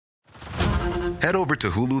Head over to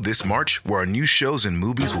Hulu this March, where our new shows and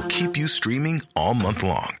movies will keep you streaming all month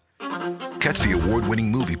long. Catch the award-winning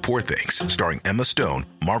movie Poor Things, starring Emma Stone,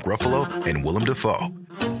 Mark Ruffalo, and Willem Dafoe.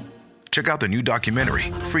 Check out the new documentary,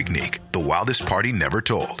 Freaknik, The Wildest Party Never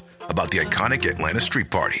Told, about the iconic Atlanta Street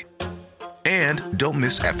Party. And don't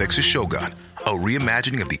miss FX's Shogun, a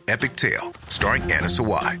reimagining of the epic tale, starring Anna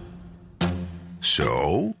Sawai.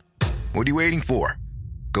 So, what are you waiting for?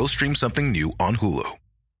 Go stream something new on Hulu.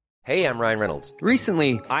 Hey, I'm Ryan Reynolds.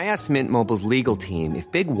 Recently, I asked Mint Mobile's legal team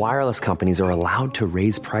if big wireless companies are allowed to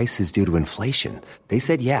raise prices due to inflation. They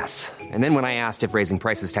said yes. And then when I asked if raising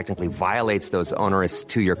prices technically violates those onerous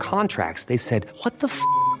two-year contracts, they said, "What the f***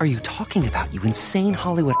 are you talking about, you insane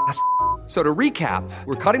Hollywood ass f- So to recap,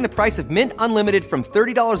 we're cutting the price of Mint Unlimited from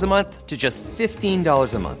 $30 a month to just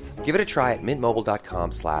 $15 a month. Give it a try at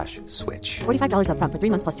mintmobile.com/switch. $45 up front for 3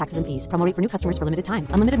 months plus taxes and fees. Promo rate for new customers for limited time.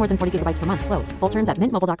 Unlimited more than 40 gigabytes per month. Slows full terms at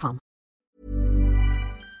mintmobile.com.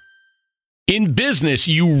 In business,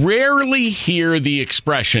 you rarely hear the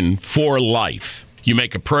expression "for life." You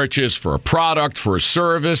make a purchase for a product, for a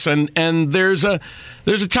service, and there's a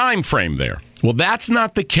time frame there. Well, that's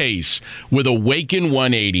not the case with Awaken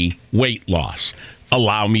 180 weight loss.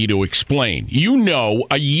 Allow me to explain. You know,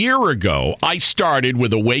 a year ago, I started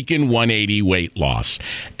with Awaken 180 weight loss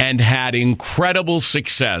and had incredible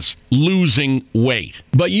success losing weight.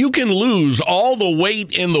 But you can lose all the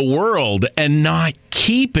weight in the world and not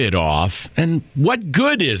keep it off. And what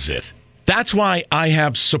good is it? That's why I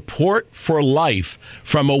have support for life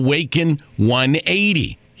from Awaken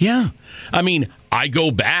 180. Yeah. I mean, I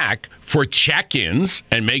go back for check-ins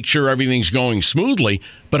and make sure everything's going smoothly.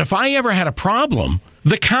 But if I ever had a problem,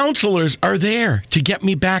 the counselors are there to get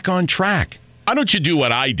me back on track. Why don't you do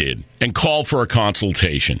what I did and call for a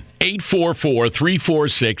consultation?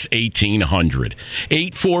 844-346-1800.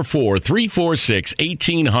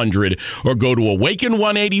 844-346-1800 or go to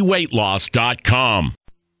awaken180weightloss.com.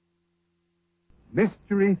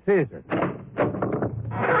 Mystery Theater.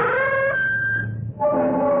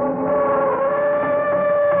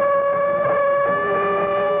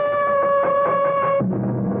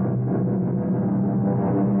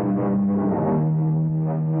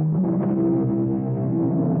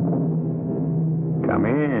 Come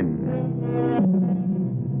in.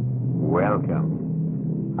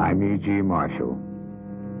 Welcome. I'm E.G. Marshall.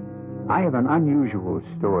 I have an unusual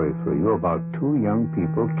story for you about two young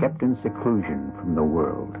people kept in seclusion from the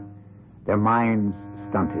world. Their minds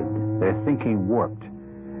stunted, their thinking warped,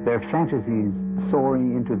 their fantasies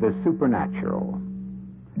soaring into the supernatural.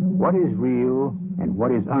 What is real and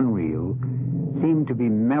what is unreal seem to be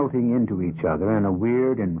melting into each other in a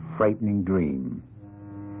weird and frightening dream.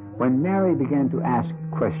 When Mary began to ask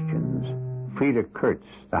questions, Frida Kurtz,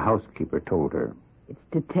 the housekeeper, told her, "It's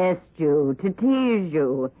to test you, to tease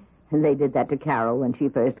you. And they did that to Carol when she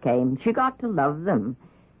first came. She got to love them.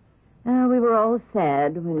 We were all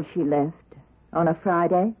sad when she left on a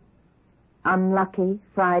Friday. Unlucky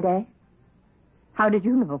Friday. How did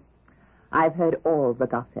you know? I've heard all the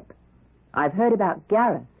gossip. I've heard about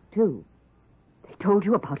Gareth, too. They told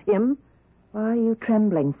you about him? Why are you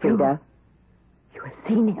trembling, Frida? You have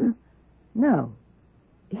seen him? No.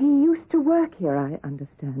 He used to work here, I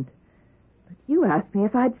understand. But you asked me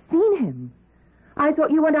if I'd seen him. I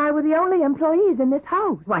thought you and I were the only employees in this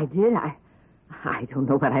house. Why, did I? I don't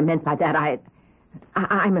know what I meant by that.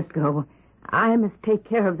 I must go. I must take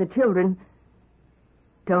care of the children.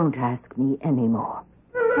 Don't ask me any more.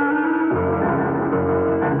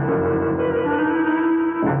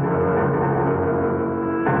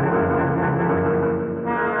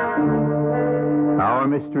 Our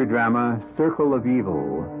mystery drama, Circle of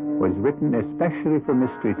Evil, was written especially for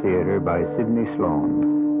Mystery Theater by Sidney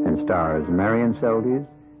Sloan and stars Marion Seldes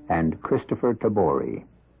and Christopher Tabori.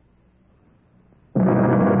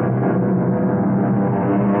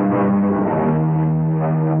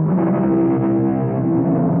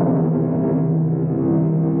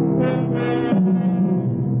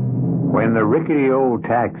 When the rickety old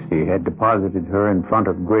taxi had deposited her in front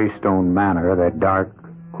of Greystone Manor that dark,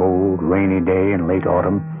 cold, rainy day in late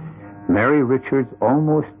autumn, Mary Richards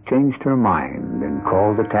almost changed her mind and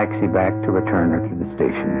called the taxi back to return her to the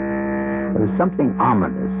station. There was something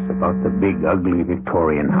ominous about the big, ugly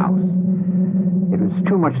Victorian house. It was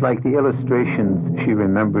too much like the illustrations she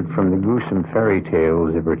remembered from the gruesome fairy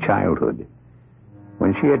tales of her childhood.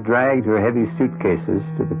 When she had dragged her heavy suitcases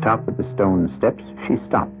to the top of the stone steps, she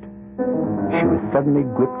stopped. She was suddenly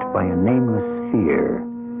gripped by a nameless fear,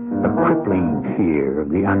 a crippling fear of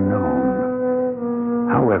the unknown.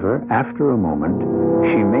 However, after a moment,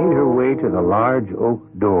 she made her way to the large oak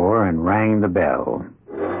door and rang the bell.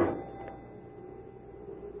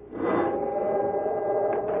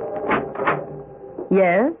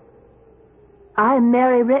 Yes? I'm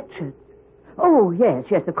Mary Richards. Oh, yes,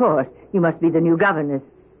 of course. You must be the new governess.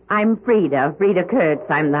 I'm Frida Kurtz.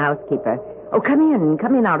 I'm the housekeeper. Oh, come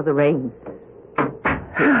in out of the rain.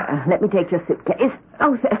 Here, let me take your suitcase.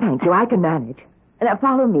 Oh, thank you. I can manage. Now,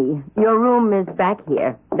 follow me. Your room is back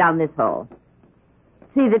here, down this hall.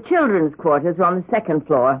 See, the children's quarters are on the second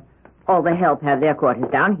floor. All the help have their quarters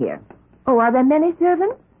down here. Oh, are there many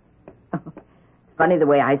servants? Oh, it's funny the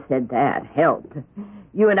way I said that. Help.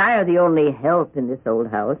 You and I are the only help in this old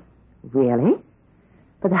house. Really?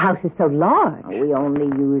 But the house is so large. Oh, we only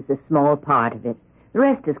use a small part of it. The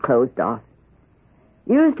rest is closed off.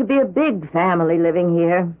 Used to be a big family living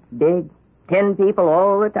here. Big. 10 people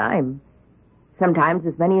all the time. Sometimes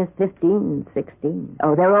as many as 15, 16.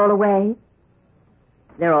 Oh, they're all away?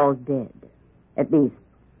 They're all dead. At least,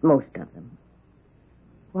 most of them.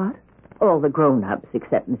 What? All the grown-ups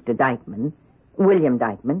except Mr. Dykeman, William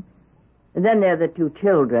Dykeman. Then there are the 2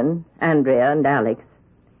 children, Andrea and Alex.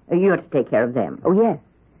 You're to take care of them. Oh, yes.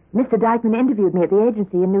 Mr. Dykeman interviewed me at the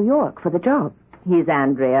agency in New York for the job. He's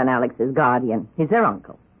Andrea and Alex's guardian. He's their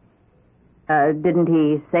uncle. Didn't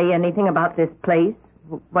he say anything about this place?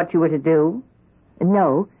 What you were to do?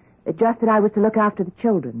 No, just that I was to look after the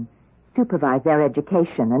children, supervise their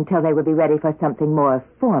education until they would be ready for something more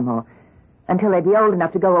formal, until they'd be old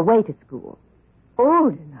enough to go away to school.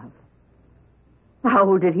 Old enough? How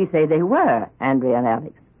old did he say they were, Andrea and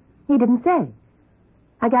Alex? He didn't say.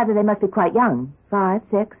 I gather they must be quite young, 5,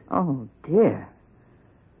 6. Oh, dear.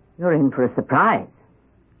 You're in for a surprise.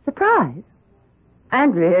 Surprise?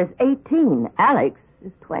 Andrea is 18. Alex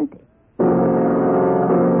is 20.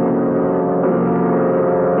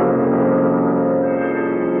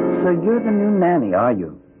 So you're the new nanny, are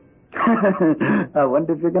you? I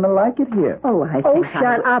wonder if you're going to like it here. Oh, I Oh, think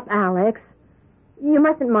shut up, Alex. You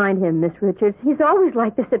mustn't mind him, Miss Richards. He's always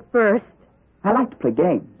like this at first. I like to play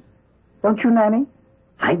games. Don't you, Nanny?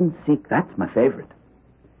 Hide and seek, that's my favorite.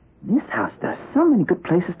 In this house, there are so many good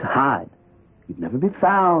places to hide. You'd never be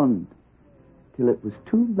found till it was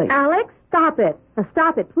too late. Alex, stop it. Now,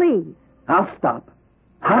 stop it, please. I'll stop.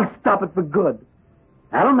 I'll stop it for good.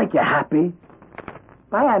 That'll make you happy.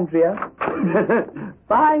 Bye, Andrea.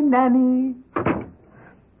 Bye, Nanny.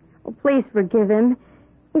 Oh, please forgive him.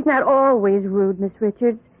 He's not always rude, Miss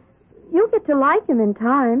Richards. You'll get to like him in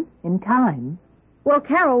time. In time? Well,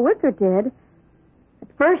 Carol Wicker did.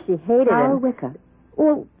 At first she hated Carol him. Wicker?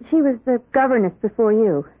 Well, she was the governess before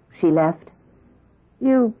you. She left?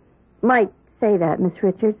 You might say that, Miss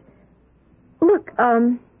Richards. Look,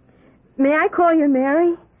 may I call you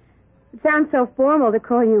Mary? It sounds so formal to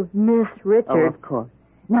call you Miss Richards. Oh, of course.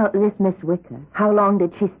 Now, this Miss Wicker, how long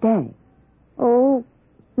did she stay? Oh,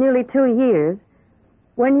 nearly 2 years.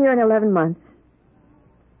 1 year and 11 months.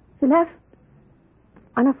 She left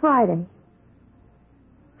on a Friday.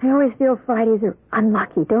 I always feel Fridays are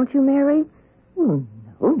unlucky, don't you, Mary? No,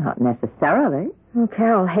 not necessarily. Oh,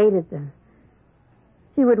 Carol hated them.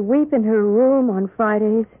 She would weep in her room on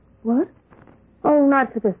Fridays. What? Oh,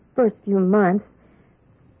 not for the first few months.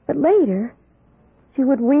 But later, she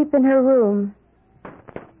would weep in her room.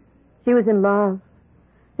 She was in love.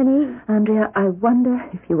 And he... Andrea, I wonder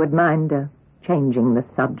if you would mind changing the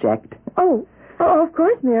subject. Oh, of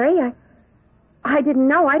course, Mary. I didn't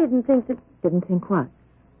know. I didn't think that... Didn't think what?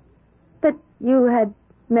 That you had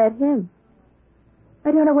met him.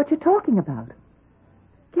 I don't know what you're talking about.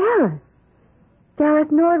 Gareth. Gareth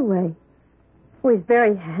Nordway. Oh, he's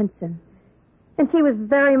very handsome. And she was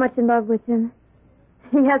very much in love with him.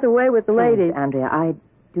 He has a way with the ladies. Please, Andrea, I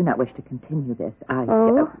do not wish to continue this.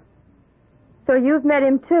 Oh? So you've met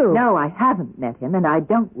him, too? No, I haven't met him, and I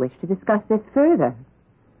don't wish to discuss this further.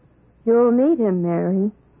 You'll meet him,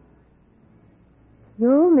 Mary.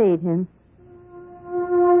 You'll meet him.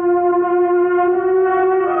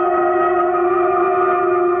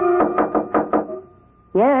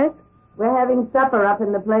 Yes, we're having supper up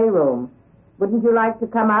in the playroom. Wouldn't you like to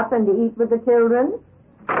come up and eat with the children?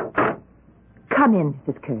 Come in,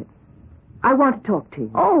 Mrs. Kurtz. I want to talk to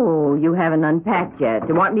you. Oh, you haven't unpacked yet. Do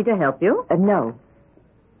you want me to help you? No.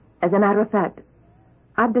 As a matter of fact,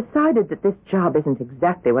 I've decided that this job isn't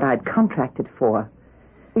exactly what I'd contracted for.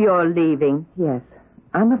 You're leaving? Yes.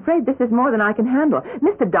 I'm afraid this is more than I can handle.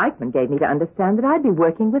 Mr. Dykeman gave me to understand that I'd be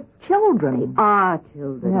working with children. They are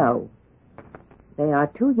children. No. They are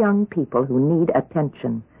 2 young people who need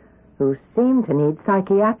attention, who seem to need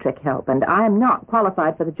psychiatric help, and I'm not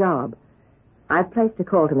qualified for the job. I've placed a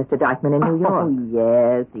call to Mr. Dykeman in New York.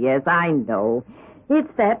 Oh, yes, I know.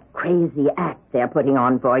 It's that crazy act they're putting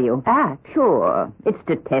on for you. Act? Sure. It's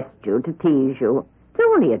to test you, to tease you. It's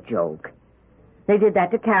only a joke. They did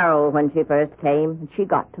that to Carol when she first came, and she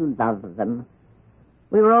got to love them.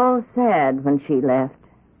 We were all sad when she left.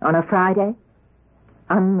 On a Friday?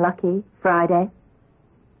 Unlucky Friday?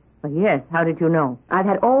 Well, yes, how did you know? I've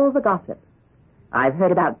had all the gossip. I've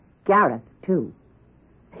heard about Gareth, too.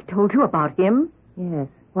 They told you about him? Yes.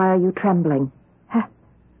 Why are you trembling?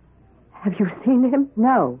 Have you seen him?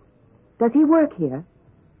 No. Does he work here?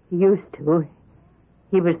 He used to.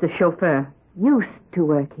 He was the chauffeur. Used to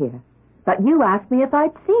work here. But you asked me if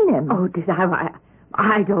I'd seen him. Oh, did I?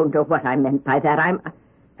 I don't know what I meant by that.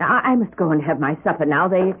 I must go and have my supper now.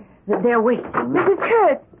 They're waiting. Mrs.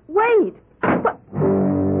 Kurtz, wait.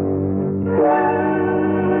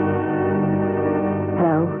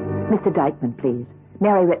 Hello? Mr. Dykman, please.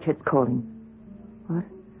 Mary Richards calling. What?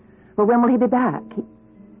 Well, when will he be back?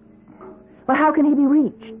 Well, how can he be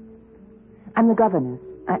reached? I'm the governess.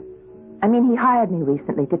 I mean, he hired me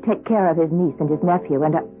recently to take care of his niece and his nephew,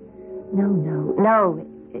 and No.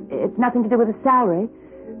 It's nothing to do with the salary.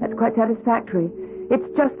 That's quite satisfactory. It's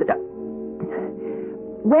just that...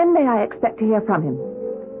 When may I expect to hear from him?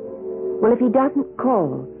 Well, if he doesn't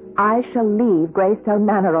call, I shall leave Greystone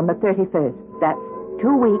Manor on the 31st. That's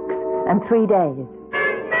 2 weeks and 3 days.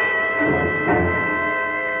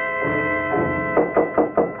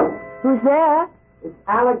 Who's there? It's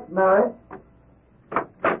Alex Merritt.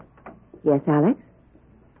 Yes, Alex?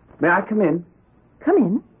 May I come in? Come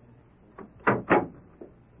in.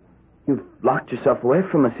 You've locked yourself away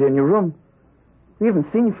from us here in your room. We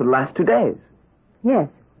haven't seen you for the last 2 days. Yes.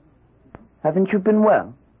 Haven't you been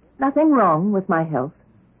well? Nothing wrong with my health.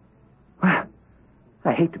 Well,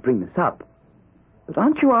 I hate to bring this up, but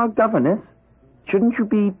aren't you our governess? Shouldn't you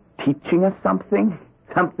be teaching us something?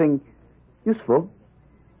 Something useful?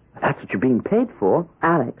 That's what you're being paid for.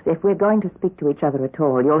 Alex, if we're going to speak to each other at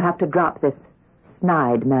all, you'll have to drop this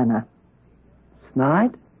snide manner.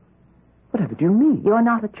 Snide? Whatever do you mean? You're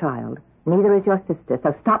not a child. Neither is your sister,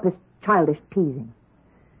 so stop this childish teasing.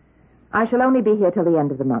 I shall only be here till the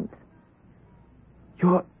end of the month.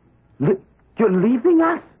 You're leaving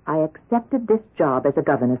us? I accepted this job as a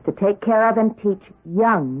governess to take care of and teach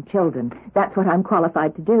young children. That's what I'm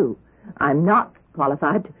qualified to do. I'm not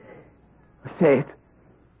qualified to... Say it.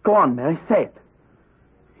 Go on, Mary, say it.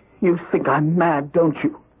 You think I'm mad, don't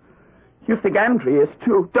you? You think Andrea is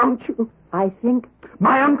too, don't you? I think...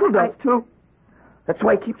 My uncle does too. That's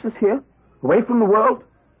why he keeps us here, away from the world.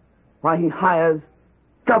 Why he hires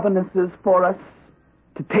governesses for us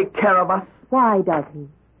to take care of us. Why does he?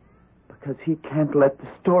 Because he can't let the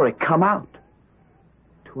story come out.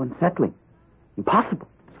 Too unsettling. Impossible.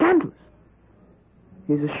 Scandalous.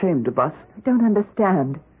 He's ashamed of us. I don't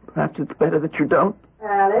understand. Perhaps it's better that you don't.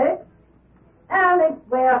 Alex? Alex,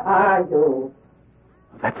 where are you?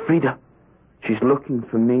 That's Frida. She's looking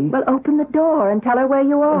for me. Well, open the door and tell her where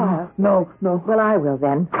you are. No. Well, I will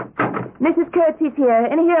then. Mrs. Curtsey's here,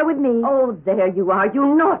 and here with me. Oh, there you are,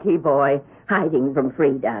 you naughty boy, hiding from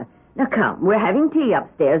Frida. Now come, we're having tea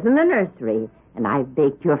upstairs in the nursery, and I've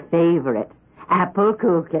baked your favorite, apple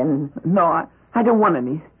kuchen. No, I don't want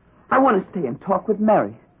any. I want to stay and talk with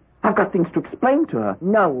Mary. I've got things to explain to her.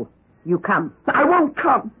 No, you come. I won't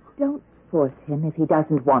come. Don't force him if he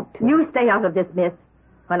doesn't want to. You stay out of this, miss.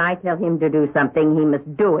 When I tell him to do something, he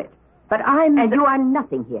must do it. But And you are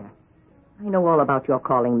nothing here. I know all about your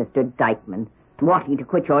calling Mr. Dykman. Wanting to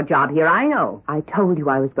quit your job here, I know. I told you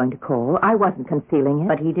I was going to call. I wasn't concealing it.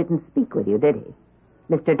 But he didn't speak with you, did he?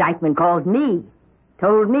 Mr. Dykman called me.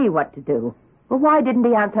 Told me what to do. Well, why didn't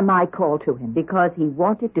he answer my call to him? Because he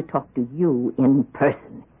wanted to talk to you in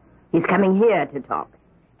person. He's coming here to talk.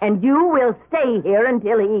 And you will stay here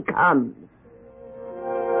until he comes.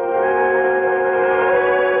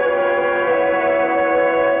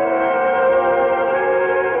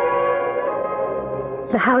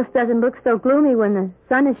 The house doesn't look so gloomy when the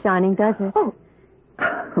sun is shining, does it? Oh,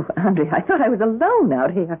 Andrea, I thought I was alone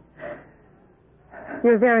out here.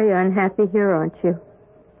 You're very unhappy here, aren't you?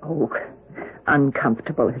 Oh,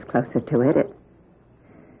 uncomfortable is closer to it.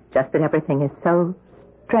 It's just that everything is so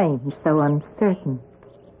strange, so uncertain.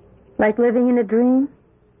 Like living in a dream?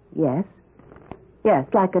 Yes. Yes,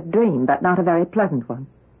 like a dream, but not a very pleasant one.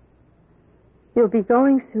 You'll be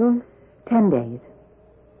going soon? 10 days.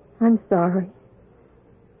 I'm sorry.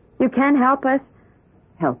 You can help us.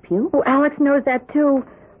 Help you? Oh, Alex knows that, too.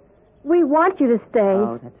 We want you to stay.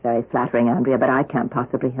 Oh, that's very flattering, Andrea, but I can't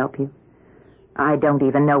possibly help you. I don't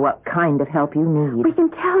even know what kind of help you need. We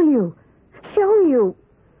can tell you. Show you.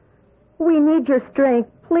 We need your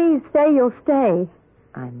strength. Please say you'll stay.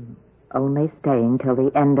 I'm only staying till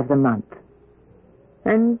the end of the month.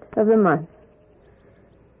 End of the month.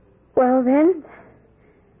 Well, then,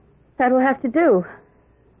 that'll have to do.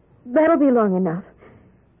 That'll be long enough.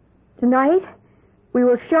 Tonight, we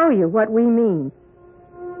will show you what we mean.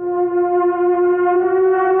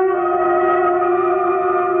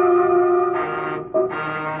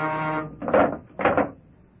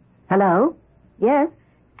 Hello? Yes?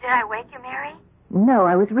 Did I wake you, Mary? No,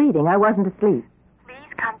 I was reading. I wasn't asleep.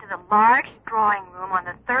 Please come to the large drawing room on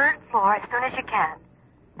the 3rd floor as soon as you can.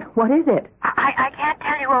 What is it? I can't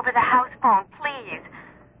tell you over the house phone, please.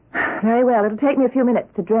 Very well. It'll take me a few minutes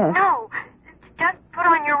to dress. No, just put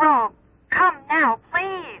on your robe. Come now,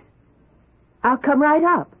 please. I'll come right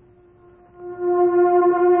up.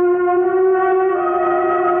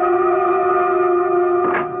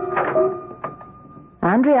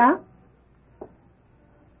 Andrea?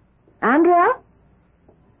 Andrea?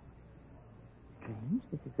 Strange,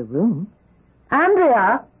 this is the room.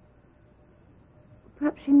 Andrea?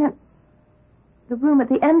 Perhaps she meant the room at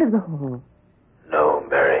the end of the hall. No,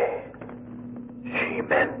 Mary. She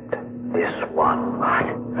meant this one.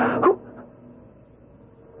 What?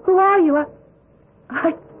 Who are you?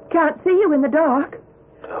 I can't see you in the dark.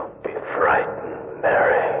 Don't be frightened,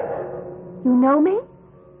 Mary. You know me?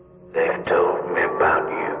 They've told me about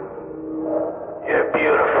you. You're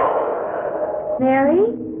beautiful.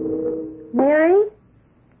 Mary? Mary?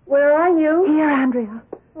 Where are you? Here, Andrea.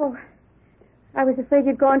 Oh, I was afraid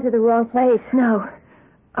you'd gone to the wrong place. No.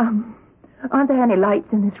 Aren't there any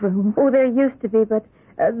lights in this room? Oh, there used to be, but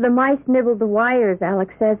the mice nibbled the wires,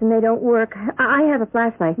 Alex says, and they don't work. I have a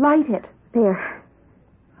flashlight. Light it. There.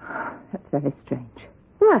 That's very strange.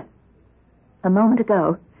 What? A moment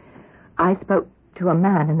ago, I spoke to a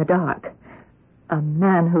man in the dark. A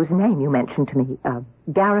man whose name you mentioned to me.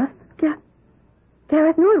 Gareth?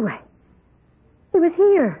 Gareth Nordway. He was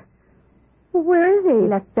here. Well, where is he? He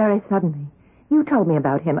left very suddenly. You told me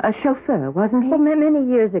about him. A chauffeur, wasn't he? Well, many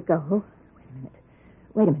years ago.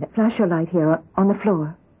 Wait a minute. Flash your light here on the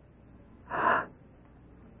floor.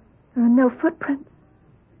 There are no footprints.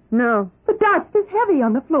 No. The dust is heavy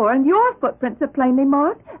on the floor, and your footprints are plainly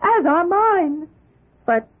marked, as are mine.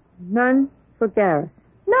 But none for Gareth.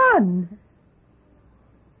 None.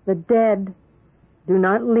 The dead do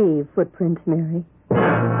not leave footprints, Mary.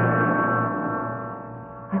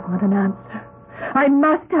 I want an answer. I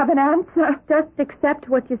must have an answer. Just accept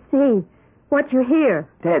what you see, what you hear.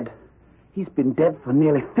 Dead. He's been dead for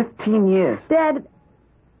nearly 15 years. Dead,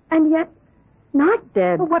 and yet not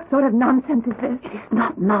dead. Well, what sort of nonsense is this? It is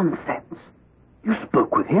not nonsense. You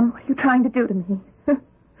spoke with him. What are you trying to do to me?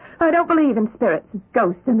 I don't believe in spirits and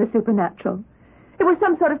ghosts and the supernatural. It was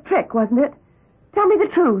some sort of trick, wasn't it? Tell me the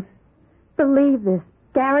truth. Believe this.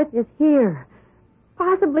 Gareth is here.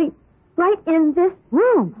 Possibly right in this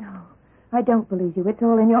room. No, I don't believe you. It's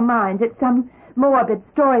all in your mind. It's some morbid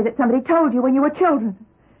story that somebody told you when you were children.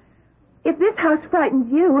 If this house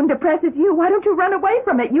frightens you and depresses you, why don't you run away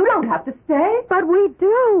from it? You don't have to stay. But we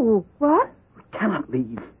do. What? We cannot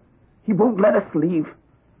leave. He won't let us leave.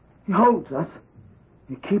 He holds us.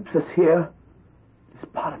 He keeps us here.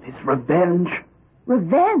 It's part of his revenge.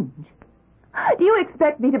 Revenge? Do you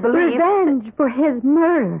expect me to believe... Revenge for his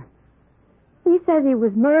murder. He says he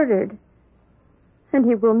was murdered. And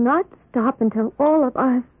he will not stop until all of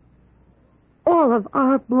us, all of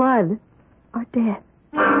our blood, are dead.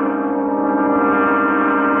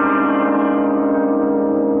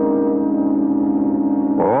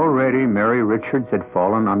 Already Mary Richards had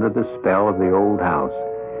fallen under the spell of the old house.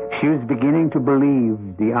 She was beginning to believe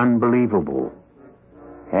the unbelievable.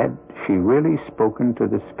 Had she really spoken to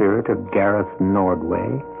the spirit of Gareth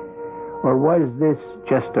Nordway? Or was this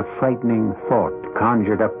just a frightening thought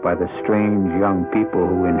conjured up by the strange young people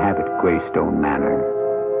who inhabit Greystone Manor?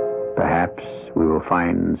 Perhaps we will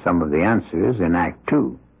find some of the answers in Act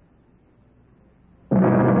 2.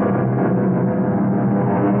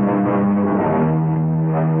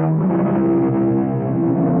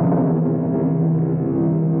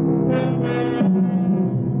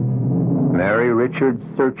 Mary Richards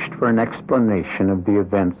searched for an explanation of the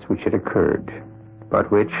events which had occurred,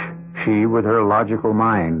 but which she, with her logical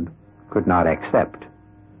mind, could not accept.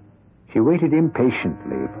 She waited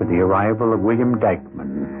impatiently for the arrival of William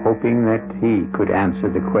Dykeman, hoping that he could answer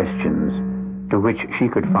the questions to which she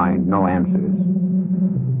could find no answers.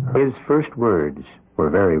 His first words were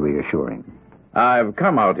very reassuring. I've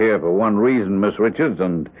come out here for one reason, Miss Richards,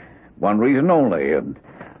 and one reason only, and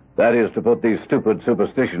that is to put these stupid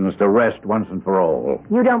superstitions to rest once and for all.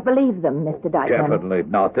 You don't believe them, Mr. Dykeman? Definitely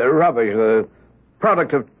not. They're rubbish. The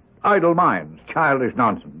product of idle minds, childish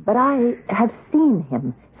nonsense. But I have seen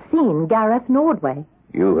him, seen Gareth Nordway.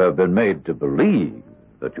 You have been made to believe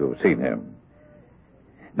that you have seen him.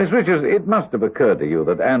 Miss Richards, it must have occurred to you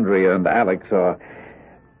that Andrea and Alex are,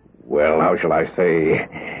 well, how shall I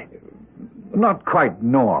say, not quite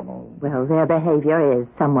normal. Well, their behavior is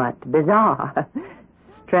somewhat bizarre.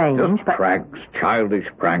 Strange, Just pranks, childish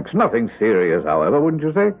pranks. Nothing serious, however, wouldn't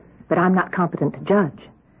you say? But I'm not competent to judge.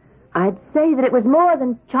 I'd say that it was more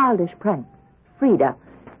than childish pranks. Frida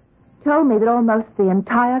told me that almost the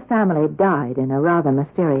entire family died in a rather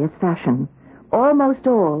mysterious fashion, almost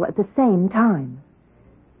all at the same time.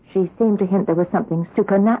 She seemed to hint there was something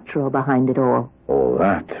supernatural behind it all. Oh,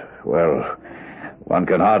 that? Well, one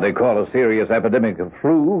can hardly call a serious epidemic of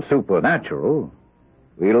flu supernatural.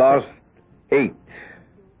 We lost 9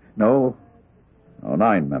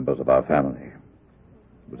 members of our family.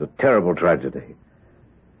 It was a terrible tragedy.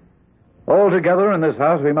 Altogether in this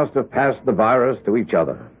house, we must have passed the virus to each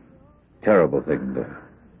other. Terrible thing to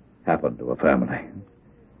happen to a family.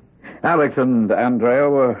 Alex and Andrea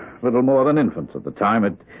were little more than infants at the time.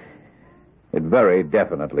 It very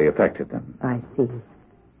definitely affected them. I see.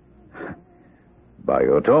 By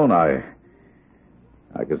your tone, I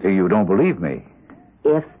can see you don't believe me.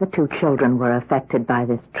 If the 2 children were affected by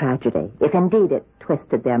this tragedy, if indeed it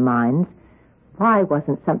twisted their minds, why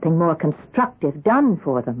wasn't something more constructive done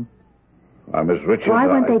for them? Miss Richards, why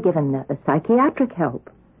weren't they given the psychiatric help?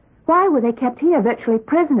 Why were they kept here, virtually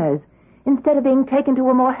prisoners, instead of being taken to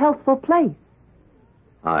a more healthful place?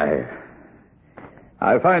 I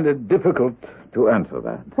find it difficult to answer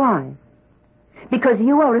that. Why? Because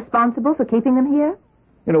you are responsible for keeping them here?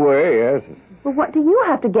 In a way, yes. Well, what do you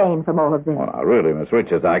have to gain from all of this? Well, now, really, Miss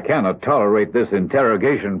Richards, I cannot tolerate this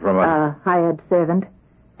interrogation from a hired servant.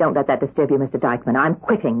 Don't let that disturb you, Mr. Dykman. I'm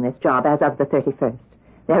quitting this job as of the 31st.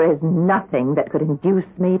 There is nothing that could induce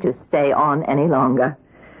me to stay on any longer.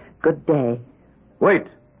 Good day. Wait.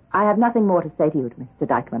 I have nothing more to say to you, Mr.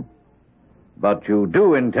 Dykman. But you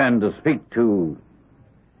do intend to speak to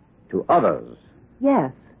others?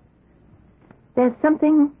 Yes. There's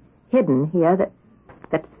something hidden here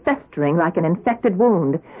that's festering like an infected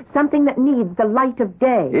wound. Something that needs the light of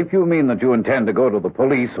day. If you mean that you intend to go to the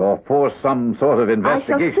police or force some sort of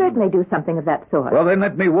investigation... I shall certainly do something of that sort. Well, then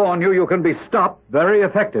let me warn you, you can be stopped very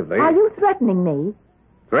effectively. Are you threatening me?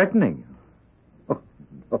 Threatening? Oh,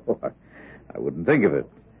 no, I wouldn't think of it.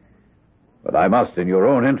 But I must, in your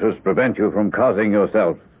own interest, prevent you from causing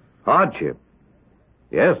yourself hardship.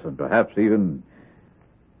 Yes, and perhaps even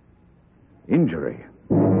injury.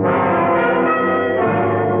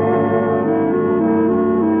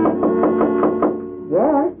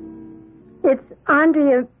 Yes? It's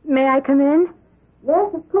Andrea. May I come in?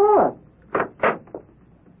 Yes, of course.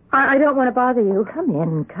 I don't want to bother you. Come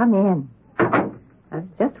in. I was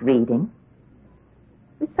just reading.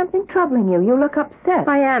 Is something troubling you? You look upset.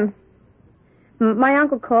 I am. My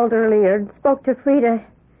uncle called earlier and spoke to Frida.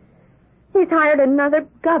 He's hired another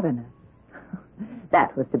governor.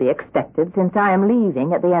 That was to be expected, since I am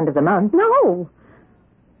leaving at the end of the month. No.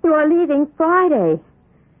 You are leaving Friday.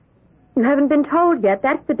 You haven't been told yet.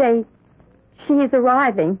 That's the day she's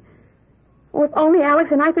arriving. Oh, if only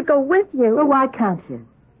Alex and I could go with you. Well, why can't you?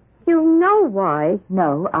 You know why.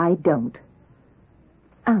 No, I don't.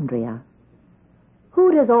 Andrea,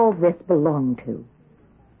 who does all this belong to?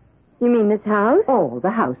 You mean this house? All, the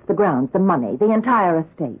house, the grounds, the money, the entire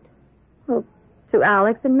estate. Well, to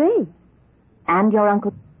Alex and me. And your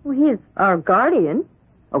uncle? Well, he's our guardian.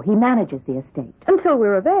 Oh, he manages the estate. Until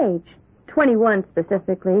we're of age. 21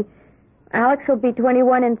 specifically. Alex will be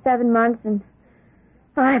 21 in 7 months, and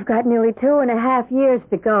I've got nearly 2.5 years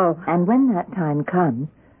to go. And when that time comes,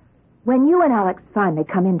 when you and Alex finally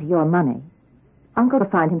come into your money, Uncle will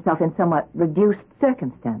find himself in somewhat reduced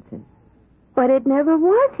circumstances. But it never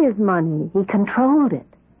was his money. He controlled it.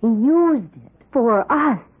 He used it for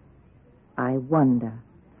us. I wonder.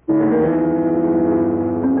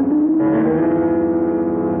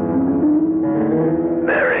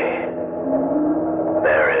 Mary,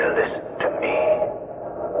 listen to me.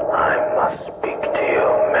 I must speak to you,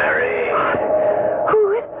 Mary.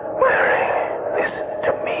 Mary, listen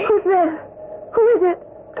to me. Who's there? Who is it?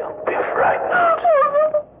 Don't be frightened.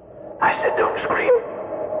 I said don't scream.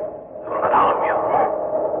 I will not harm you.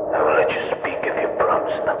 I will let you speak if you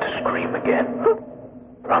promise not to scream again.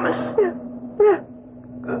 Promise? Yeah.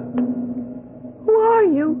 Good. Who are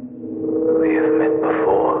you? We have met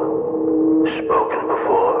before. Spoken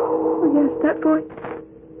before. Oh, yes, that voice.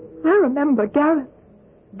 I remember Gareth.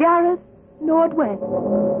 Gareth Nordway.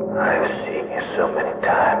 I have seen you so many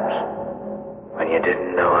times. When you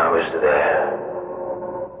didn't know I was there.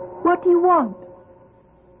 What do you want?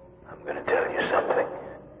 I'm going to tell you something.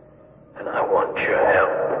 And I want your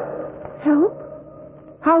help. Help?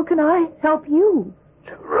 How can I help you?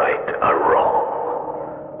 To right a wrong.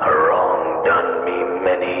 A wrong done me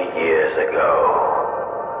many years ago.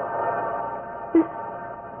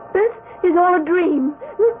 This is all a dream.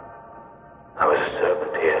 I was a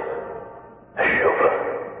servant here. A chauffeur.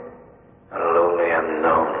 A lonely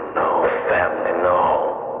unknown. No family, no.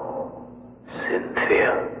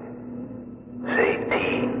 Cynthia.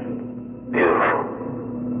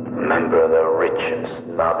 member of the rich and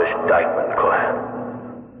snobbish Dykeman clan.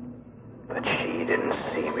 But she didn't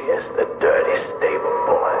see me as the dirty stable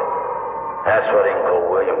boy. That's what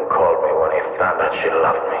Uncle William called me when he found out she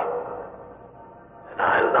loved me. And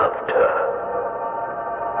I loved her.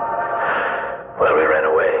 Well, we ran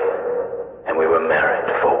away, and we were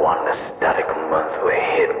married for one ecstatic month. We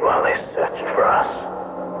hid while they searched for us.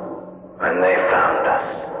 When they found us,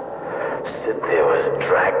 Cynthia was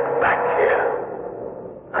dragged back here.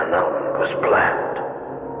 Annulment was planned.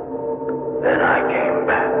 Then I came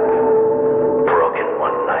back, broken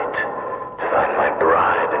one night, to find my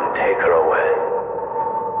bride and take her away.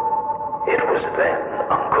 It was then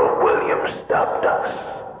Uncle William stopped us,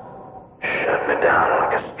 shut me down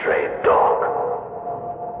like a stray dog.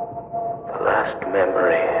 The last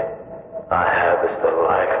memory I have is the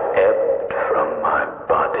life ebbed from my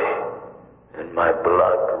body, and my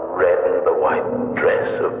blood reddened the white dress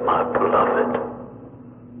of my beloved.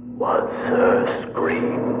 Was her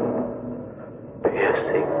scream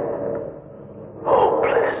piercing,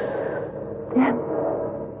 hopeless? Then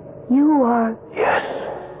you are... Yes,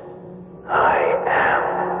 I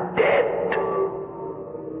am dead.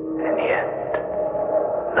 And yet,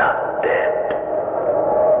 not dead.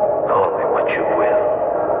 Call me what you will.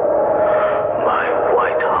 My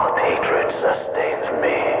white-hot hatred sustains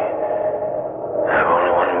me. I have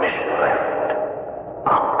only one mission left.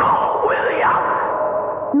 Uncle William.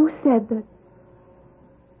 You said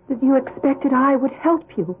that you expected I would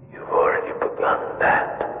help you. You've already begun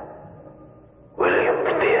that. William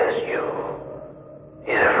fears you.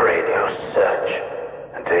 He's afraid you'll search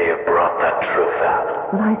until you've brought that truth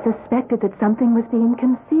out. Well, I suspected that something was being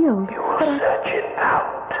concealed. You will search it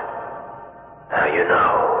out. Now you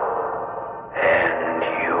know. And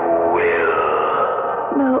you will.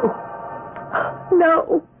 No.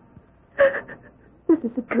 No. This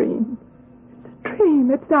is a dream. It's a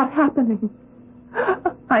dream. It's not happening.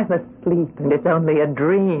 I'm asleep, and it's only a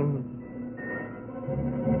dream.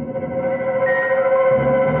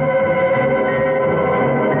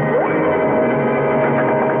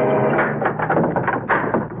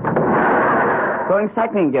 Going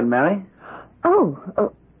cycling again, Mary?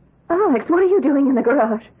 Oh, Alex, what are you doing in the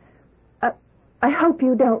garage? I hope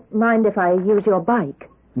you don't mind if I use your bike.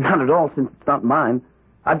 Not at all, since it's not mine.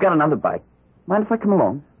 I've got another bike. Mind if I come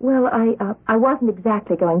along? Well, I wasn't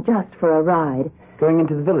exactly going just for a ride. Going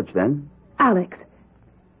into the village, then? Alex,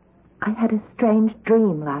 I had a strange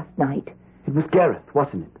dream last night. It was Gareth,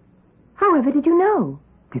 wasn't it? However did you know?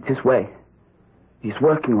 It's his way. He's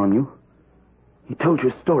working on you. He told you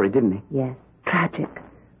a story, didn't he? Yes, tragic.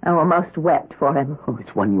 I almost wept for him. Oh,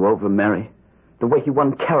 he's won you over, Mary. The way he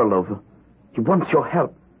won Carol over. He wants your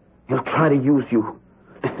help. He'll try to use you.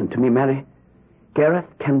 Listen to me, Mary. Gareth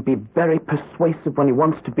can be very persuasive when he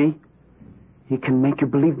wants to be. He can make you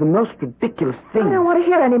believe the most ridiculous things. I don't want to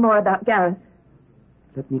hear any more about Gareth.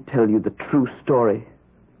 Let me tell you the true story.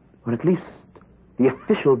 Or at least the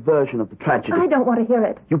official version of the tragedy. I don't want to hear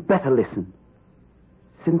it. You better listen.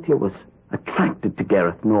 Cynthia was attracted to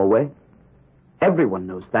Gareth Norway. Everyone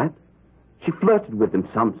knows that. She flirted with him,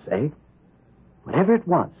 some say. Whatever it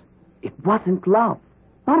wasn't love.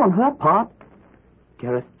 Not on her part.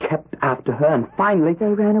 Gareth kept after her, and finally... They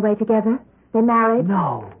ran away together? They married?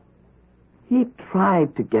 No. He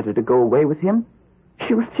tried to get her to go away with him.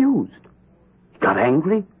 She refused. He got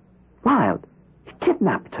angry, wild. He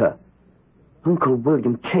kidnapped her. Uncle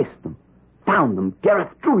William chased them, found them. Gareth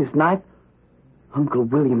drew his knife. Uncle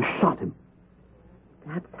William shot him.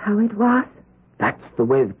 That's how it was? That's the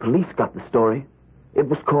way the police got the story. It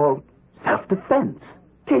was called self-defense.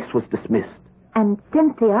 Case was dismissed. And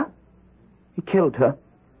Cynthia? He killed her.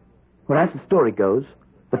 Whereas the story goes,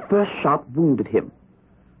 the first shot wounded him.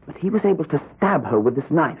 But he was able to stab her with his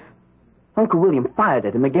knife. Uncle William fired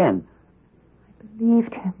at him again. I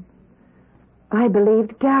believed him. I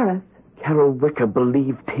believed Gareth. Carol Wicker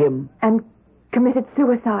believed him. And committed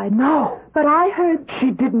suicide. No. But I heard... She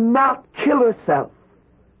did not kill herself.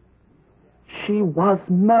 She was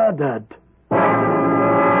murdered.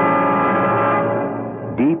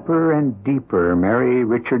 Deeper and deeper, Mary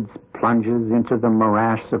Richards plunges into the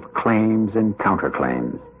morass of claims and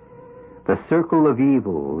counterclaims. The circle of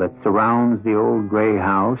evil that surrounds the old gray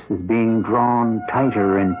house is being drawn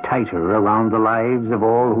tighter and tighter around the lives of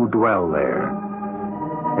all who dwell there.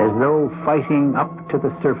 As though fighting up to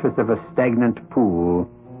the surface of a stagnant pool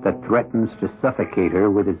that threatens to suffocate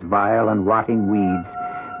her with its vile and rotting weeds,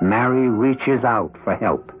 Mary reaches out for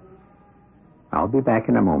help. I'll be back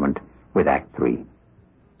in a moment with Act 3.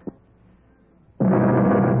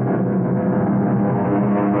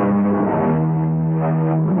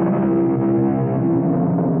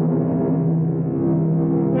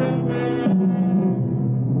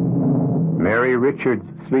 Richards'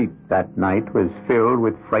 sleep that night was filled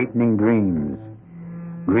with frightening dreams.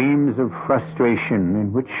 Dreams of frustration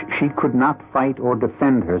in which she could not fight or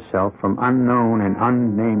defend herself from unknown and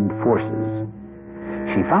unnamed forces.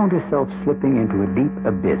 She found herself slipping into a deep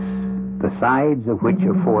abyss, the sides of which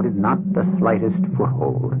afforded not the slightest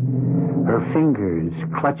foothold. Her fingers,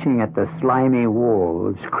 clutching at the slimy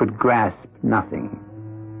walls, could grasp nothing.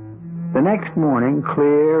 The next morning,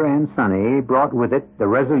 clear and sunny, brought with it the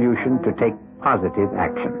resolution to take positive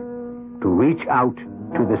action, to reach out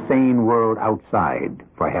to the sane world outside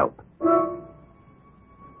for help.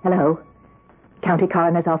 Hello. County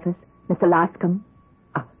Coroner's Office. Mr. Lascombe.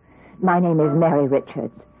 Oh, my name is Mary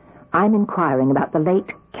Richards. I'm inquiring about the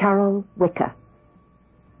late Carol Wicker.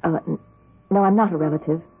 No, I'm not a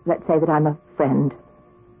relative. Let's say that I'm a friend.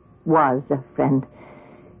 Was a friend.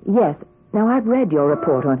 Yes. Now, I've read your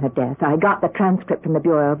report on her death. I got the transcript from the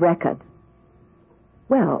Bureau of Records.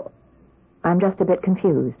 Well, I'm just a bit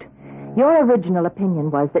confused. Your original opinion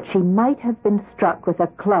was that she might have been struck with a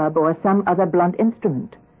club or some other blunt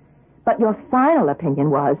instrument. But your final opinion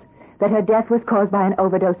was that her death was caused by an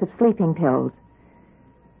overdose of sleeping pills.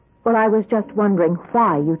 Well, I was just wondering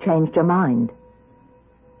why you changed your mind.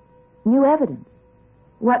 New evidence.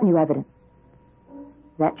 What new evidence?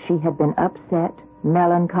 That she had been upset,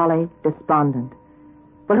 melancholy, despondent.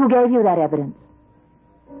 Well, who gave you that evidence?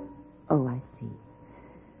 Oh, I see.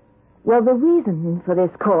 Well, the reason for this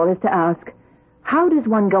call is to ask, how does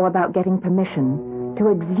one go about getting permission to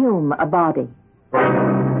exhume a body?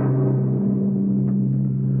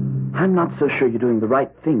 I'm not so sure you're doing the right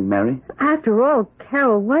thing, Mary. After all,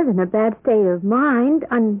 Carol was in a bad state of mind,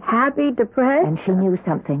 unhappy, depressed. And she knew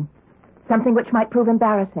something. Something which might prove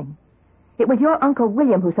embarrassing. It was your Uncle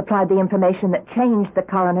William who supplied the information that changed the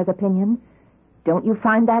coroner's opinion. Don't you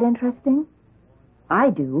find that interesting? I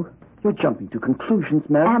do. You're jumping to conclusions,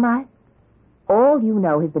 Mary. Am I? All you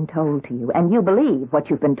know has been told to you, and you believe what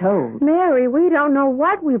you've been told. Mary, we don't know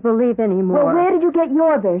what we believe anymore. Well, where did you get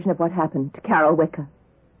your version of what happened to Carol Wicker?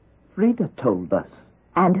 Frida told us.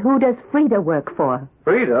 And who does Frida work for?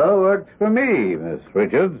 Frida works for me, Miss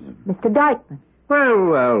Richards. Mr. Dykeman.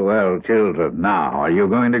 Well, children. Now, are you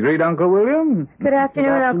going to greet Uncle William? Good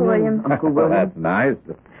afternoon, Uncle William. Uncle William. That's nice.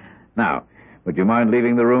 Now, would you mind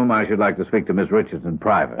leaving the room? I should like to speak to Miss Richards in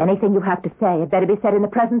private. Anything you have to say had better be said in the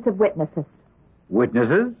presence of witnesses.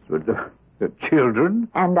 Witnesses? The children?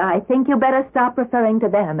 And I think you better stop referring to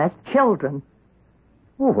them as children.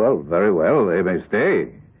 Oh, well, very well. They may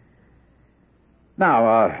stay.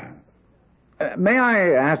 Now, may I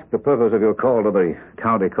ask the purpose of your call to the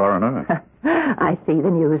county coroner? I see the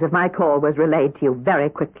news of my call was relayed to you very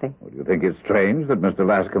quickly. Well, do you think it's strange that Mr.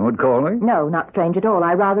 Lascombe would call me? No, not strange at all.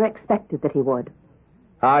 I rather expected that he would.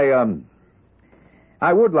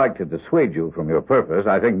 I would like to dissuade you from your purpose.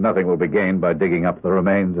 I think nothing will be gained by digging up the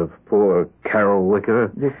remains of poor Carol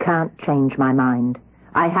Wicker. You can't change my mind.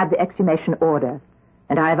 I have the exhumation order,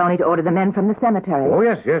 and I have only to order the men from the cemetery. Oh,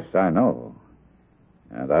 yes, I know.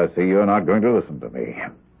 And I see you're not going to listen to me.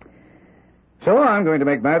 So I'm going to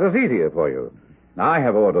make matters easier for you. I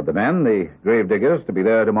have ordered the men, the gravediggers, to be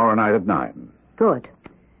there tomorrow night at 9. Good.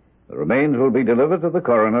 The remains will be delivered to the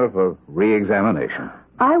coroner for re-examination.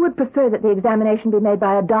 I would prefer that the examination be made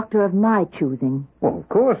by a doctor of my choosing. Well, of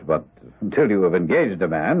course, but until you have engaged a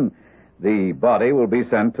man, the body will be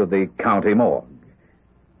sent to the county morgue.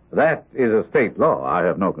 That is a state law. I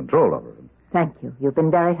have no control over it. Thank you. You've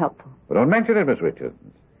been very helpful. But don't mention it, Miss Richards.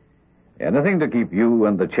 Anything to keep you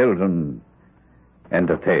and the children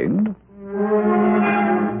entertained.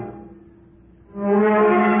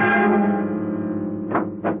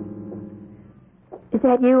 Is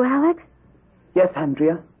that you, Alex? Yes,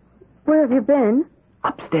 Andrea. Where have you been?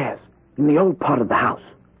 Upstairs, in the old part of the house.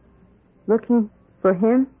 Looking for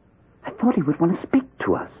him? I thought he would want to speak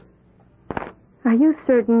to us. Are you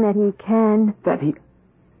certain that he can? That he...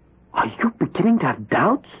 Are you beginning to have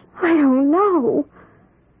doubts? I don't know.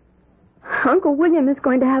 Uncle William is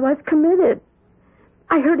going to have us committed.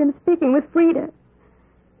 I heard him speaking with Frida.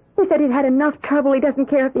 He said he'd had enough trouble. He doesn't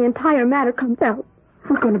care if the entire matter comes out.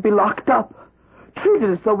 We're going to be locked up.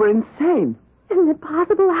 Treated as though we're insane. Isn't it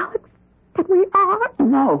possible, Alex, that we are?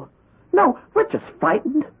 No, we're just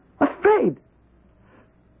frightened, afraid.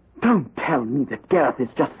 Don't tell me that Gareth is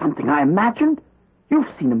just something I imagined. You've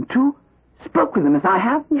seen him, too. Spoke with him as I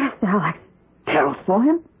have. Yes, Alex. Carol saw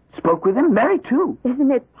him. Spoke with him. Mary, too.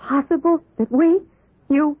 Isn't it possible that we,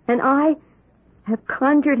 you and I, have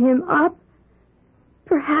conjured him up?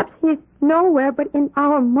 Perhaps he's nowhere but in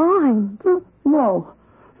our minds. No,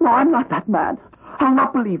 I'm not that mad. I'll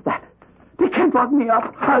not believe that. They can't lock me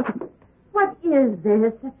up. What is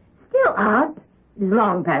this? Still up? It's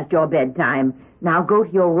long past your bedtime. Now go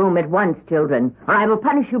to your room at once, children, or I will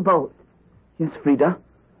punish you both. Yes, Frida.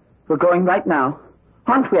 We're going right now.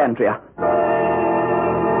 Aren't we, Andrea?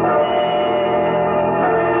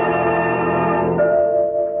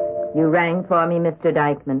 You rang for me, Mr.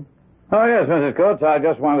 Dykeman. Oh, yes, Mrs. Coates. I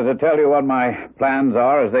just wanted to tell you what my plans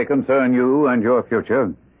are as they concern you and your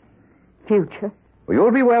future. Future? Well,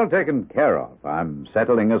 you'll be well taken care of. I'm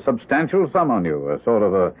settling a substantial sum on you, a sort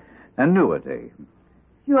of a annuity.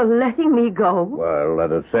 You're letting me go? Well,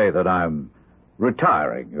 let us say that I'm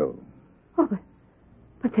retiring you. Oh,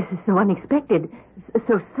 but this is so unexpected,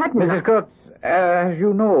 so sudden. Mrs. Coates, as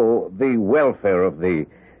you know, the welfare of the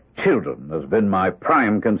children has been my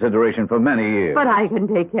prime consideration for many years. But I can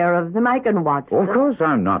take care of them. I can watch them. Of course,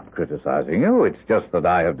 I'm not criticizing you. It's just that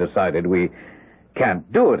I have decided we can't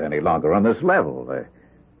do it any longer on this level.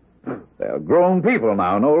 They're grown people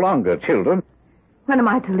now, no longer children. When am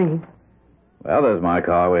I to leave? Well, there's my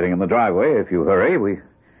car waiting in the driveway. If you hurry,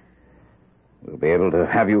 we'll be able to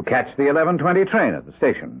have you catch the 11:20 train at the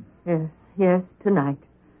station. Yes, tonight.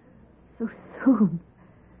 So soon.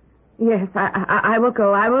 Yes, I will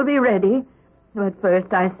go. I will be ready. But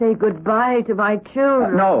first I say goodbye to my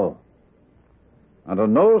children. No. Under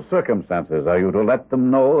no circumstances are you to let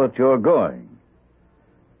them know that you're going.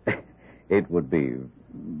 It would be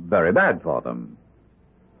very bad for them.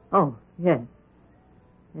 Oh, yes.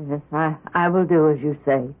 Yes, I will do as you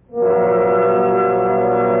say.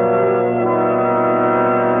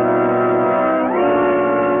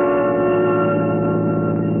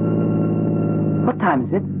 What time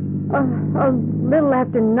is it? A little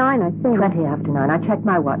after 9, I think. 20 after 9. I checked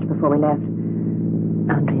my watch before we left.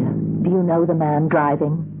 Andrea, do you know the man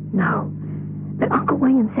driving? No. But Uncle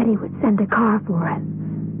William said he would send a car for us.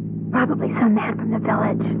 Probably some man from the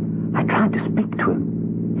village. I tried to speak to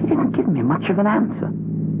him. He didn't give me much of an answer.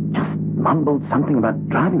 Just mumbled something about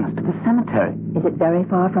driving us to the cemetery. Is it very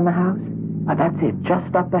far from the house? That's it,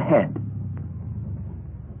 just up ahead.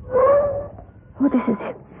 Oh, this is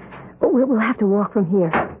it. We'll have to walk from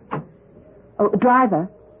here. Oh, driver,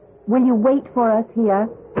 will you wait for us here?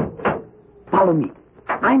 Follow me.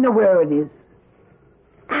 I know where it is.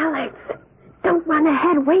 Alex, don't run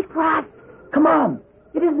ahead. Wait for us. Come on.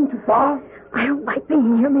 It isn't too far. I don't like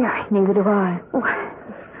being here, Mary. Neither do I. Oh,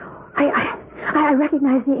 I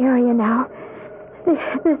recognize the area now. This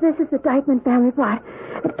is the Dykeman family plot.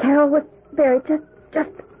 And Carol was buried just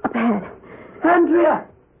up ahead. Andrea!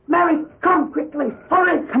 Mary, come quickly.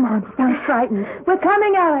 Hurry. Come on, you sound frightened. We're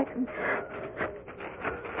coming, Alex.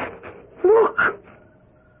 Look.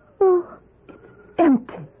 Oh, it's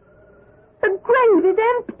empty. The grave is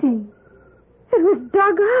empty. It was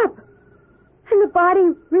dug up. And the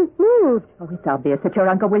body removed. Oh, it's obvious that your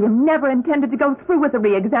Uncle William never intended to go through with the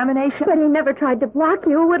re-examination. But he never tried to block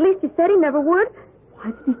you, or at least he said he never would.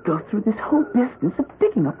 Why did he go through this whole business of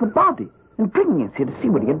digging up the body and bringing us here to see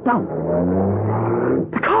what he had done?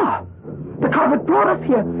 The car! The car that brought us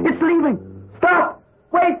here! It's leaving! Stop!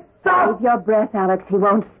 Wait! Stop! Hold your breath, Alex. He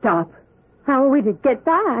won't stop. How are we to get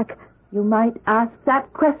back? You might ask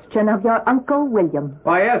that question of your Uncle William.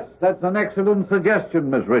 Why, yes, that's an excellent suggestion,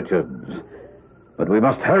 Miss Richards. But we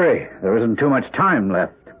must hurry. There isn't too much time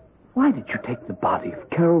left. Why did you take the body of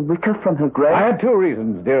Carol Wicker from her grave? I had two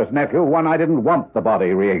reasons, dearest nephew. One, I didn't want the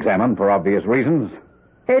body re-examined for obvious reasons.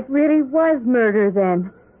 It really was murder,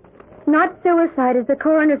 then. Not suicide, as the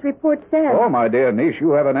coroner's report said. Oh, my dear niece,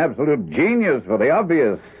 you have an absolute genius for the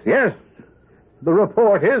obvious. Yes, the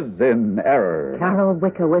report is in error. Carol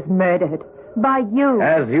Wicker was murdered by you.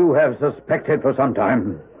 As you have suspected for some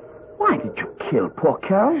time. Why did you kill poor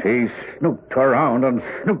Carol? She snooped around and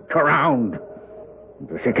snooped around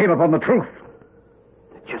until she came upon the truth.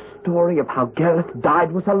 That your story of how Gareth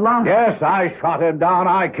died was a lie. Yes, I shot him down.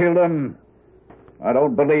 I killed him. I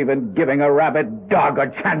don't believe in giving a rabid dog a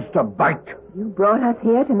chance to bite. You brought us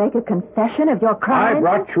here to make a confession of your crime? I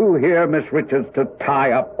brought you here, Miss Richards, to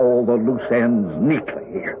tie up all the loose ends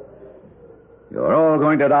neatly. You're all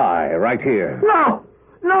going to die right here. No!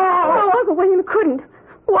 No! Oh, Uncle William couldn't.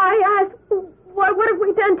 Why ask? What have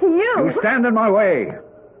we done to you? You stand in my way.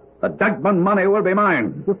 The Dykeman money will be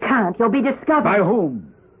mine. You can't. You'll be discovered. By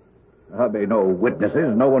whom? There'll be no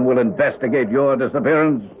witnesses. No one will investigate your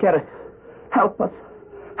disappearance. Gareth, help us.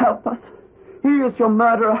 Help us. He is your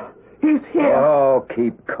murderer. He's here. Oh,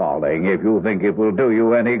 keep calling if you think it will do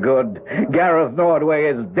you any good. Gareth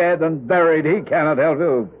Nordway is dead and buried. He cannot help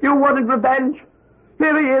you. You wanted revenge.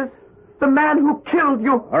 Here he is. The man who killed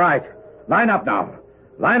you. All right. Line up now.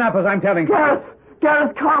 Line up as I'm telling you.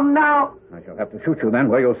 Gareth, come now. I shall have to shoot you then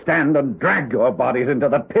where you'll stand and drag your bodies into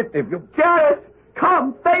the pit if you... Gareth,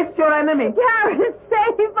 Come, face your enemy. Garrett,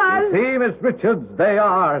 save us! See, Miss Richards, they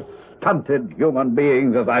are stunted human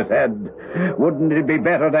beings, as I said. Wouldn't it be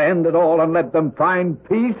better to end it all and let them find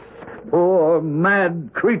peace? Poor,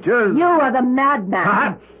 mad creatures. You are the madman.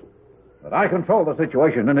 Perhaps. But I control the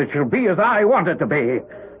situation, and it shall be as I want it to be.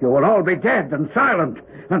 You will all be dead and silent,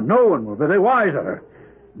 and no one will be the wiser.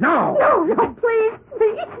 Now! No, please.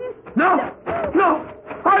 No!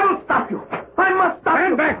 I will stop you. I must stop you.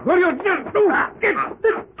 Stand back, will you?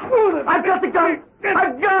 I've got the gun.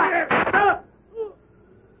 I've got it.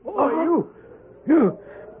 Oh,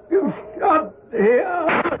 you shot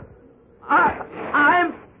here.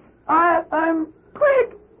 I'm quick.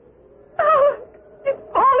 Oh, he's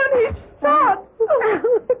fallen. He's shot.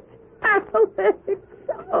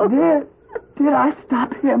 Did I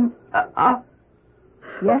stop him?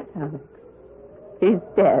 Yes, Alex. He's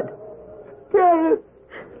dead.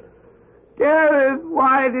 Gareth,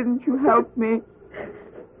 why didn't you help me?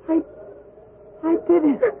 I did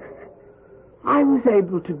it. I was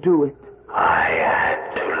able to do it. I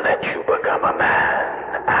had to let you become a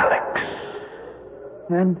man, Alex.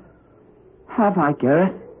 And have I,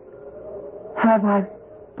 Gareth? Have I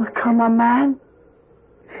become a man?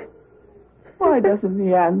 Why doesn't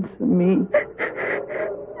he answer me?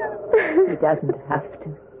 He doesn't have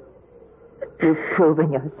to. You've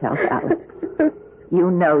proven yourself, Alex. You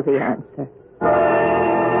know the answer.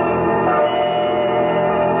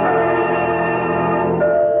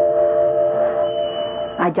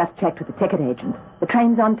 I just checked with the ticket agent. The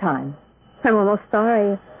train's on time. I'm almost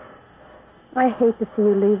sorry. I hate to see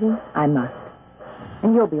you leaving. I must.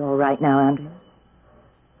 And you'll be all right now, Andrea.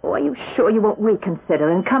 Oh, are you sure you won't reconsider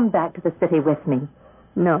and come back to the city with me?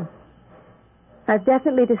 No. I've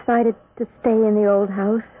definitely decided to stay in the old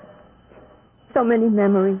house. So many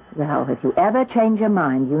memories. Well, if you ever change your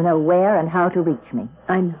mind, you know where and how to reach me.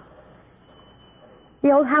 I know.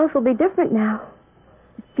 The old house will be different now.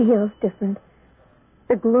 It feels different.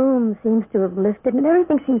 The gloom seems to have lifted, and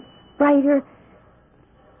everything seems brighter.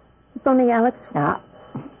 If only Alex... Now,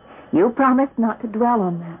 you promised not to dwell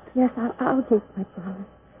on that. Yes, I'll keep my promise.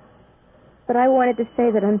 But I wanted to say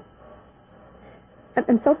that I'm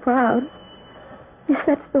so proud. Yes,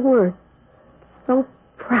 that's the word. So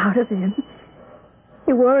proud of him.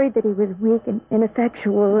 He worried that he was weak and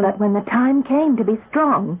ineffectual. But when the time came to be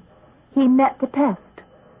strong, he met the test.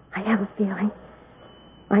 I have a feeling.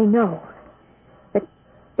 I know that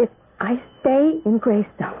if I stay in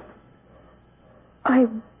Greystone, I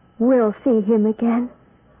will see him again.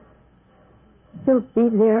 He'll be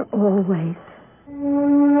there always.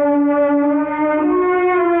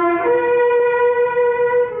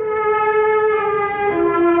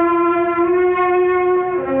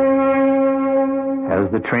 As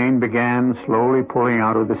the train began slowly pulling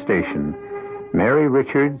out of the station, Mary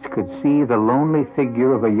Richards could see the lonely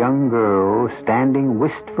figure of a young girl standing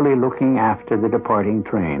wistfully looking after the departing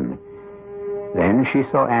train. Then she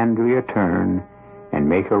saw Andrea turn and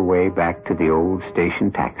make her way back to the old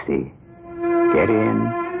station taxi, get in,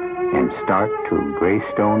 and start to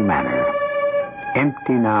Greystone Manor,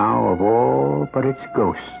 empty now of all but its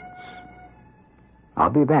ghosts. I'll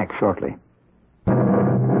be back shortly.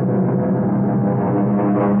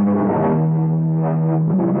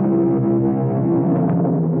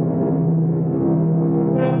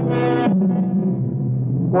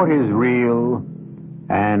 What is real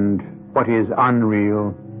and what is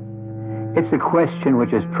unreal? It's a question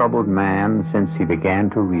which has troubled man since he began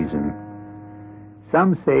to reason.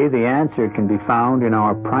 Some say the answer can be found in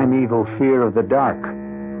our primeval fear of the dark,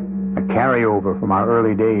 a carryover from our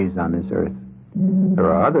early days on this earth. There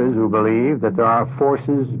are others who believe that there are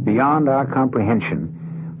forces beyond our comprehension,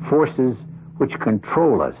 forces which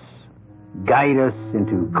control us, guide us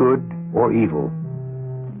into good or evil.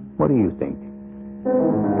 What do you think?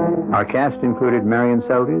 Our cast included Marion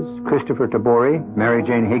Seldes, Christopher Tabori, Mary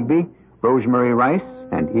Jane Higby, Rosemary Rice,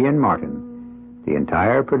 and Ian Martin. The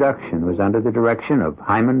entire production was under the direction of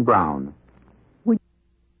Hyman Brown.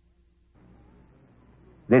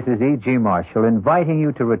 This is E.G. Marshall inviting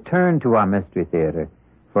you to return to our Mystery Theater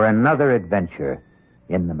for another adventure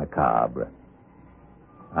in the macabre.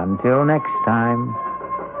 Until next time,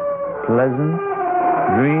 pleasant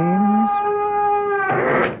dreams.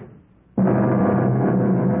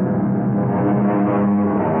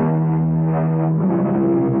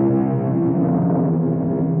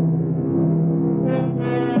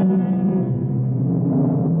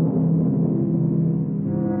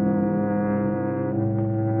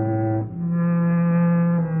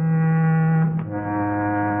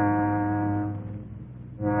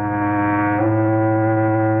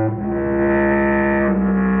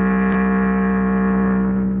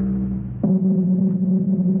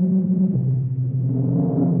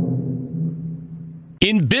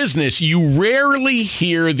 In business, you rarely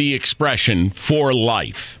hear the expression for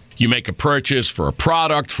life. You make a purchase for a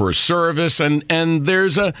product, for a service, and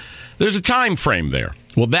there's a time frame there.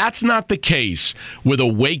 Well, that's not the case with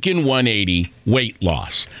Awaken 180 weight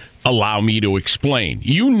loss. Allow me to explain.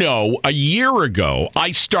 You know, a year ago,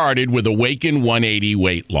 I started with Awaken 180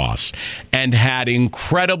 weight loss and had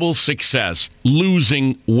incredible success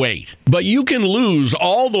losing weight. But you can lose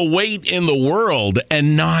all the weight in the world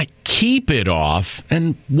and not keep it off.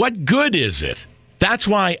 And what good is it? That's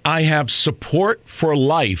why I have support for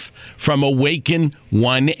life from Awaken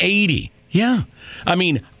 180. Yeah. I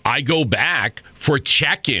mean, I go back for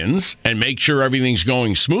check-ins and make sure everything's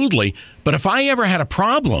going smoothly. But if I ever had a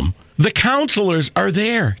problem, the counselors are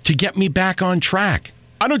there to get me back on track.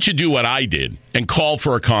 Why don't you do what I did and call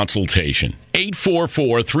for a consultation?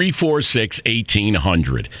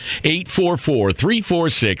 844-346-1800.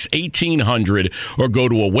 844-346-1800 or go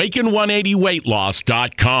to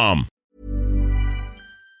awaken180weightloss.com.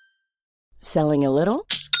 Selling a little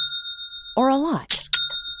or a lot?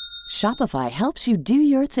 Shopify helps you do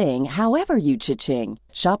your thing however you cha-ching.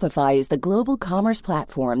 Shopify is the global commerce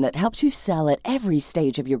platform that helps you sell at every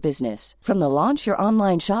stage of your business. From the launch your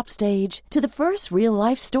online shop stage to the first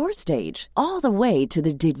real-life store stage, all the way to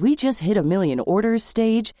the did we just hit a million orders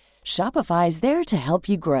stage. Shopify is there to help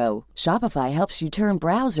you grow. Shopify helps you turn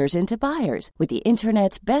browsers into buyers with the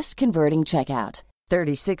internet's best converting checkout.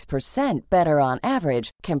 36% better on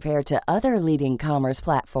average compared to other leading commerce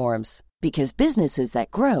platforms. Because businesses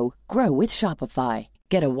that grow, grow with Shopify.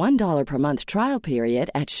 Get a $1 per month trial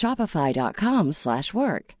period at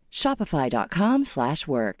shopify.com/work.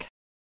 Shopify.com/work.